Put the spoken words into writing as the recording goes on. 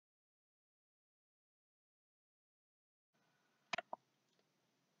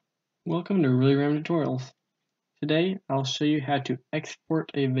Welcome to Really Random Tutorials. Today I'll show you how to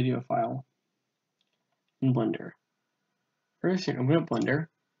export a video file in Blender. First, you're going to open up Blender,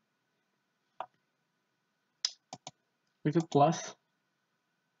 click the plus,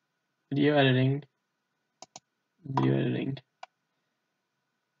 video editing.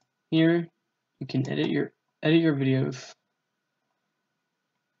 Here you can edit your videos.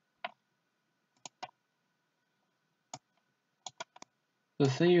 So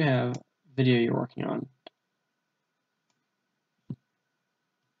say you have video you're working on.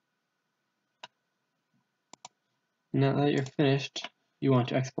 Now that you're finished, you want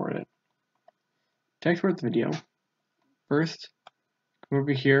to export it. To export the video, first come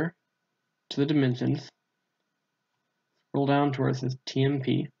over here to the dimensions, scroll down to where it says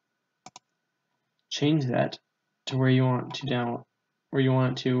TMP, change that to where you want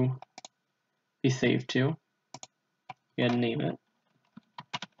it to be saved to. You gotta name it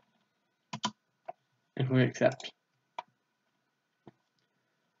and click accept.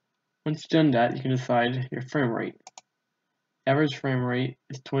 Once you've done that, you can decide your frame rate. Average frame rate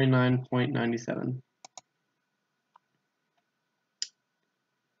is 29.97.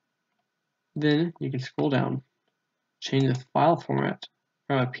 Then you can scroll down, change the file format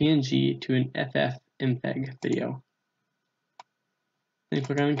from a PNG to an FFmpeg video. Then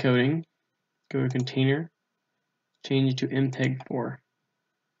click on encoding, go to container, change it to MPEG-4.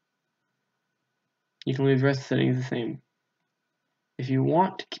 You can leave the rest of the settings the same. If you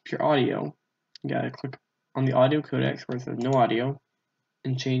want to keep your audio, you gotta click on the audio codec where it says no audio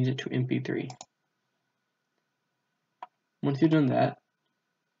and change it to MP3. Once you've done that,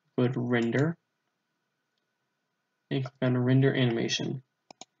 go to render and click on render animation.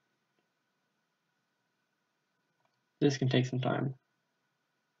 This can take some time.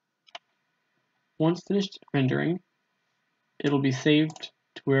 Once finished rendering, it'll be saved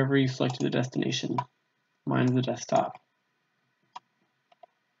to wherever you selected the destination. Mine is the desktop.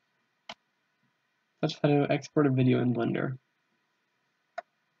 That's how to export a video in Blender.